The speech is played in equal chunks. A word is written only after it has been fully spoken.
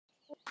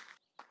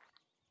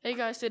Hey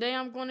guys, today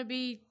I'm going to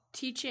be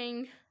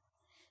teaching.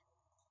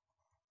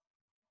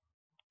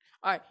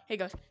 Alright, hey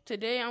guys,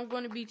 today I'm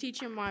going to be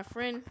teaching my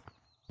friend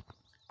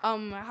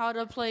how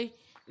to play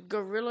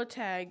gorilla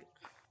tag.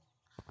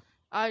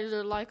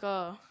 Either like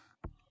a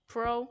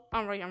pro.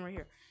 I'm right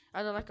here.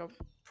 Either like a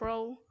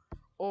pro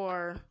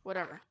or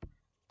whatever.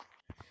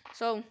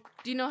 So,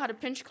 do you know how to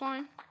pinch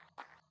climb?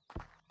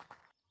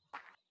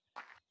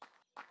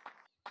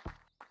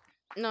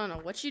 No,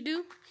 what you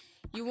do,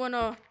 you want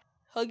to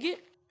hug it,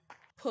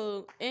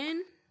 pull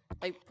in,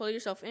 like pull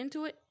yourself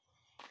into it,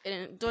 and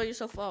then throw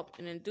yourself up,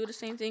 and then do the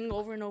same thing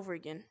over and over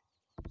again.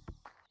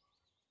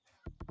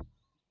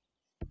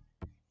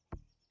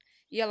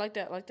 Yeah, like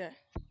that.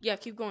 Yeah,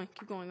 keep going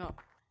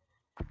up.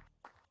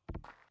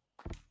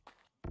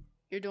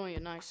 You're doing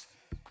it nice.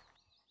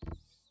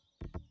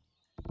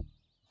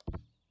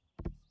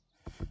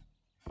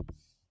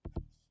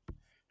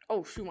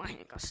 Oh shoot, my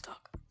hand got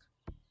stuck.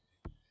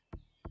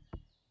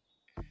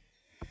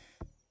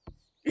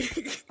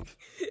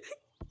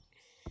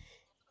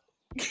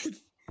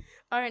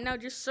 Alright, now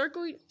just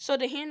circle. So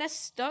the hand that's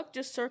stuck,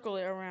 just circle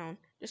it around.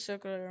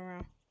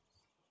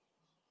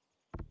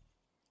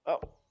 Oh,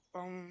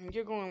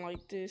 you're going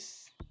like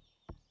this.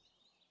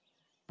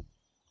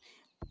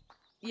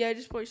 Yeah,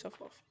 just pull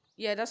yourself off.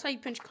 Yeah, that's how you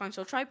pinch climb.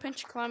 So try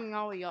pinch climbing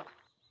all the way up.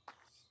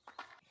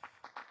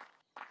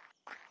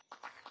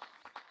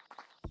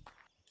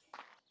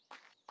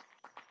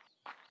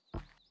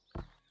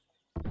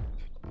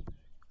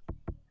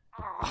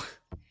 Oh.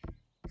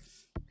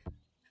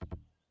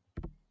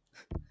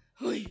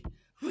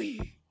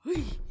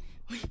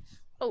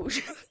 Oh,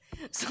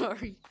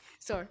 sorry.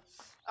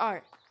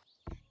 Alright.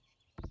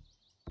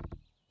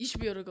 You should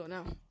be able to go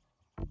now.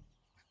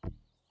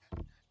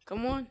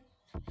 Come on.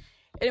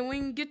 And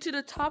when you get to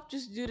the top,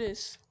 just do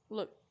this.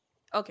 Look.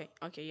 Okay,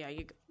 yeah,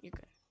 you're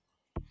good.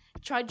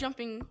 Try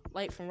jumping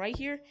like from right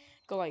here.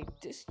 Go like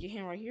this, your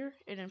hand right here,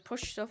 and then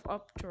push yourself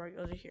up to right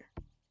over here.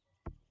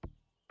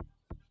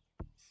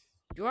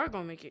 You are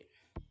gonna make it.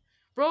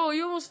 Bro,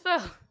 you almost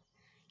fell.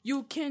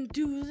 You can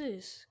do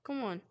this.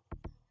 Come on.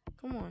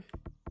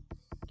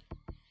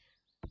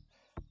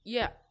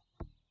 Yeah.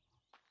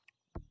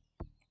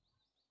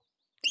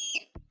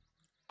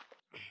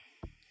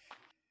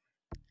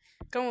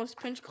 Come on, let's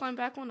pinch climb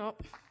back one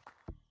up.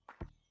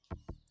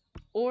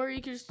 Or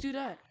you can just do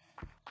that.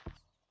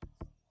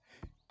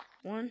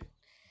 One.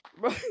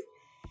 Bro,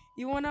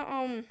 you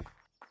wanna,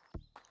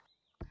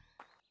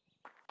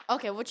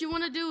 okay, what you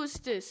wanna do is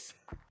this.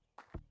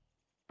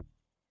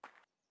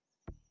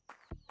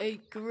 Hey,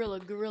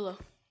 gorilla.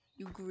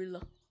 You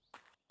gorilla.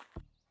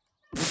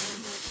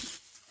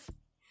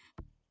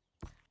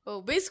 Oh,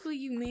 basically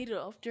you made it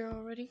up there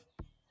already.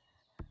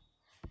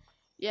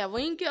 Yeah,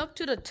 when you get up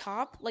to the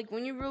top, like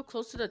when you're real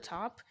close to the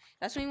top,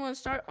 that's when you want to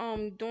start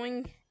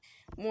doing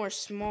more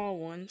small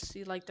ones.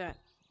 See, like that.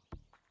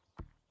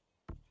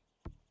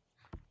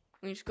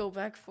 When you just go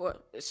back for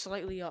it,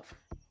 slightly up.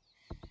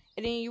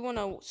 And then you want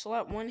to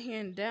slap one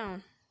hand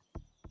down.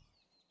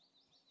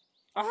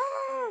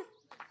 Ah!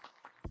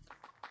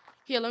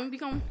 Here, let me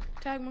become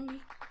tag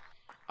monkey.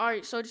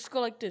 Alright, so just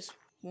go like this.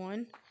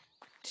 1,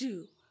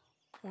 2,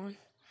 1.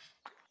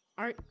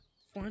 Alright,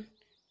 1,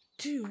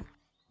 2,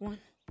 1,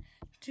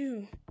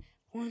 2,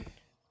 1,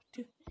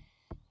 2.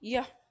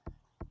 Yeah.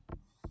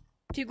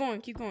 Keep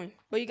going.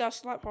 But you gotta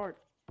slap hard.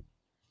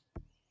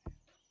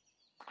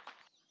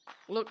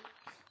 Look.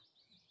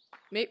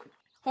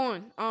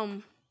 Hold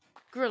on.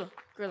 Gorilla.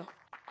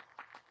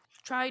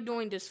 Try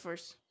doing this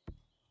first.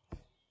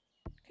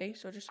 Okay,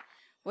 so just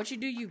what you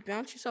do, you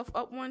bounce yourself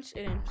up once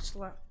and then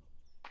slap.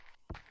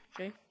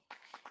 Okay?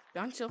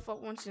 Bounce yourself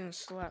up once and then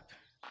slap.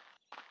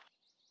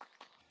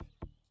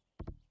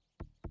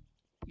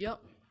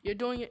 Yep, you're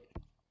doing it.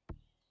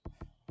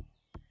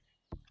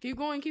 Keep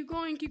going.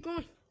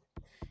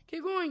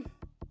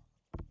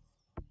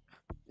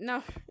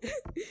 Now,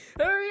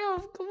 hurry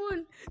up, come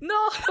on.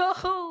 No!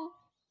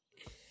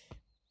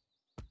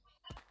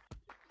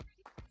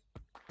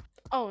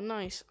 Oh,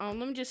 nice. Let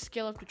me just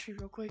scale up the tree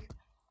real quick.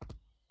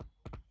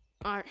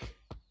 Alright.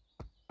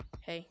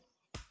 Hey.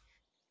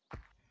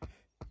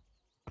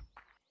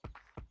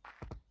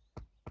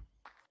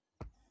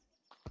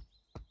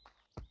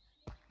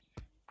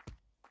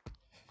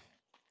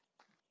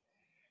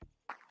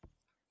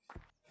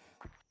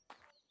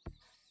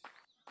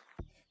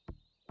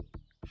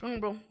 Strong,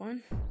 bro.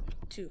 1,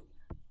 2.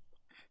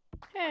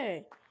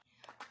 Hey.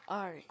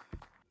 Alright.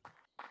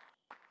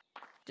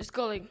 Just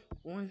go like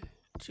 1,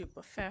 2,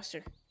 but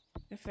faster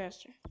and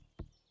faster.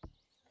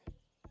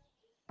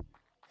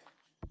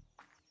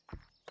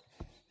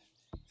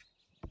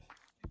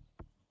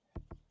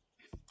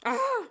 Ah!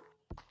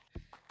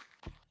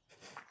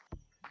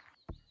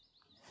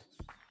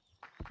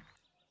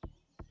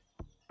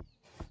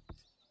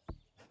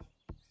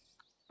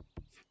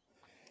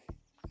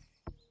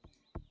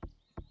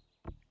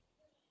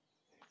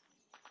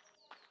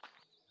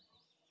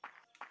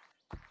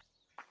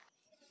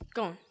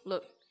 Go on,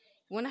 look.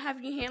 You want to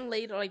have your hand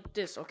laid like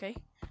this, okay?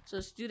 So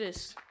let's do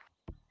this.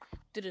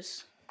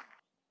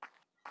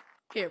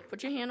 Here,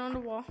 put your hand on the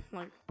wall.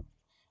 Like,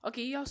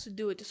 okay, you also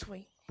do it this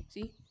way.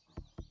 See?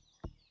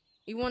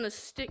 You want to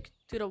stick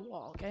to the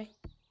wall, okay?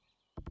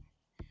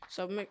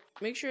 So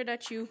make sure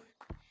that you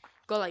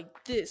go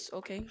like this,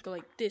 okay? Go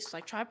like this.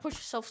 Like, try to push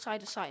yourself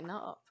side to side,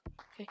 not up.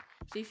 Okay?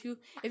 See,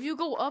 if you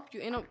go up,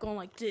 you end up going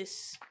like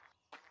this.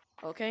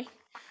 Okay?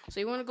 So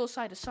you want to go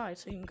side to side,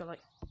 so you can go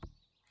like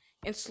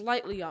and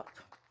slightly up.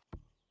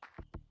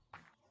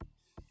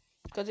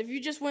 Because if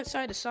you just went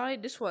side to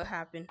side, this would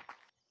happen.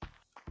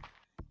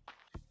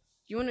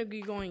 You want to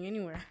be going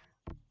anywhere.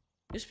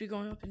 Just be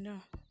going up and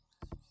down.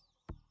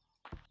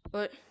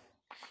 But,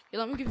 yeah,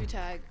 let me give you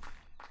tag.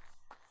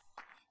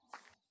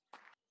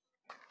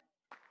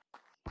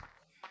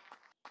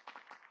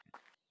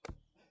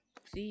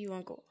 See, you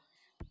want to go.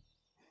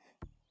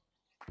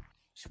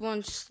 Just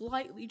want to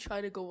slightly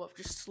try to go up,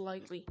 just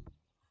slightly.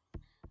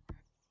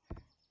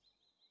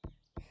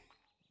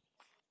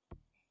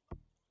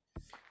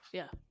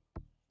 Yeah.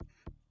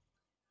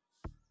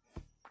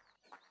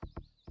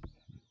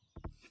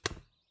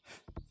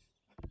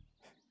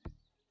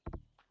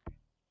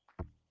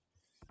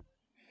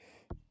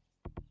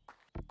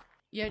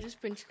 Yeah,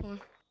 just pinch one.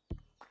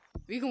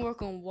 We can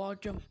work on wall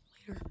jump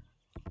later.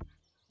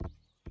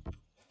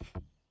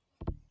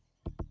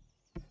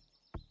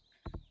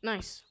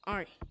 Nice.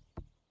 Alright.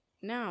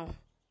 Now,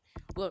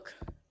 look.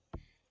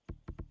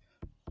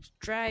 Just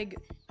drag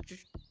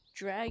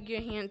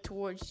your hand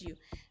towards you.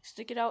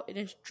 Stick it out and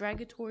then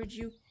drag it towards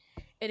you.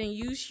 And then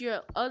use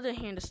your other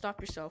hand to stop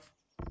yourself.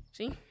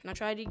 See? Now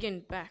try it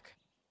again. Back.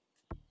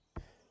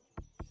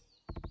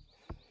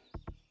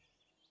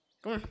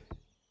 Come on.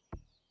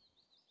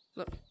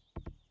 Look.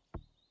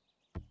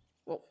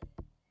 Whoa.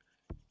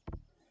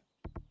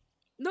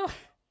 No.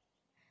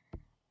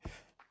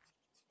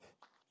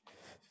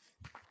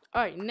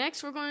 Alright,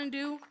 next we're gonna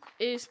do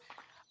is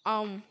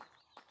come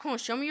on,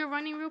 show me your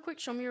running real quick.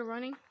 Show me your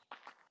running.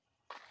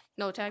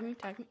 No, tag me.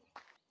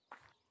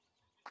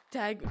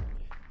 Tag me.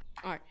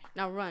 Alright,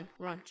 now run.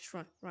 Just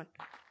run.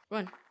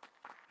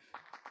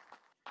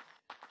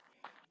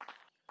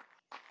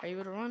 Are you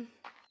able to run?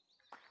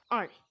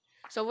 Alright.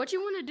 So what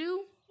you wanna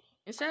do,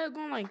 instead of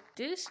going like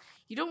this,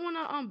 you don't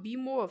wanna be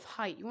more of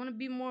height. You wanna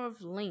be more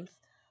of length.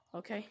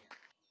 Okay?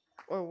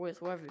 Or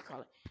width, whatever you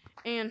call it.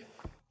 And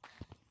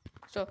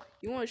so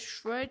you wanna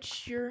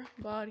stretch your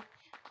body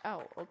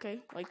out, okay?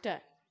 Like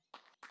that.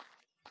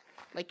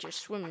 Like you're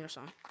swimming or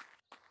something.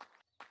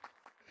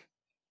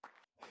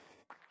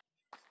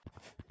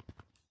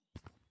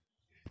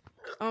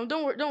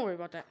 Don't worry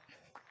about that.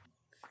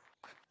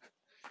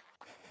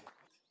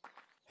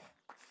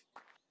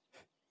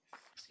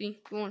 See,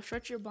 you want to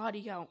stretch your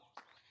body out.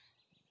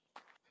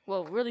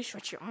 Well, really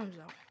stretch your arms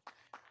out.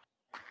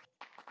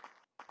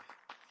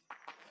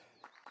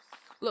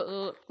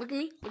 Look at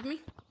me.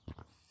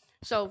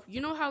 So, you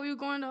know how you're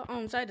going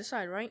to side to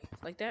side, right?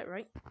 Like that,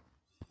 right?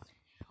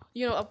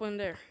 You know, up in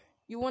there.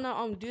 You want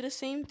to do the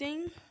same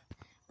thing,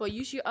 but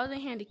use your other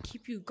hand to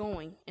keep you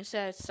going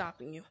instead of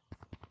stopping you.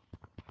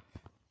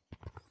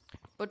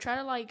 But try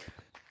to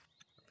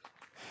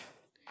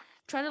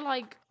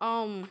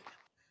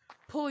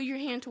pull your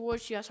hand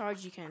towards you as hard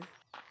as you can.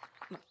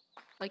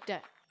 Like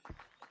that.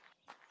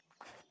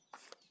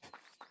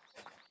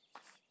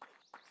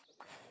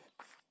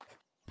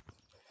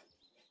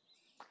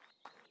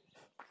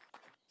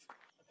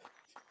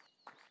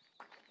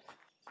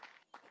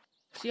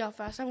 See how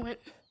fast I went?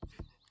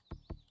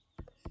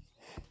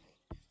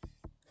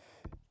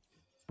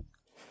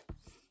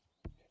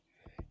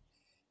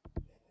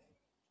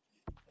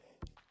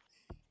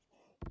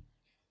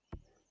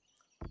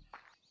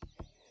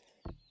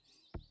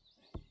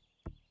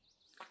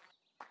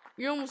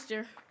 You're almost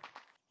there.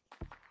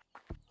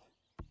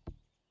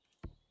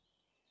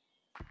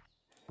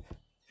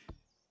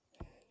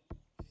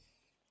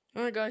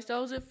 Alright guys, that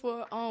was it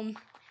for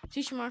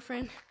teaching my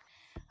friend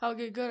how to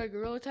get good at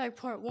Gorilla Tag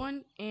Part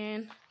 1,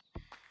 and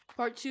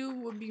Part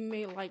 2 will be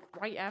made like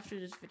right after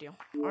this video.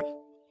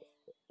 Alright.